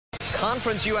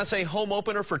Conference USA home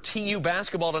opener for TU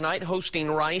basketball tonight, hosting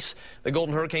Rice. The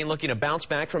Golden Hurricane looking to bounce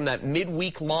back from that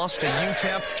midweek loss to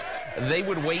UTEP. They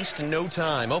would waste no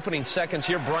time. Opening seconds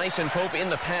here, Bryson Pope in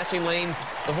the passing lane.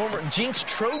 The former Jinx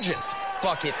Trojan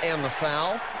bucket and the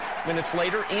foul. Minutes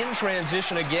later, in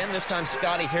transition again, this time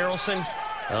Scotty Harrelson.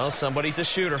 Oh, somebody's a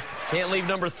shooter. Can't leave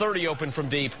number 30 open from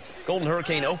deep. Golden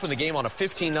Hurricane opened the game on a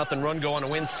 15-0 run, go on to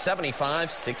win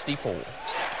 75-64.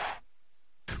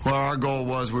 Well, our goal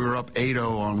was we were up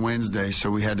 8-0 on Wednesday,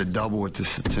 so we had to double it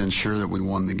to ensure that we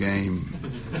won the game.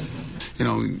 You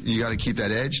know, you got to keep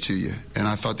that edge to you, and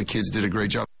I thought the kids did a great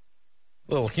job.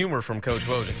 Little humor from Coach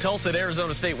Wojcik. Tulsa at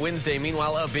Arizona State Wednesday.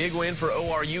 Meanwhile, a big win for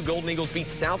ORU. Golden Eagles beat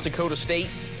South Dakota State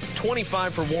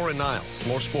 25 for Warren Niles.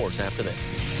 More sports after this.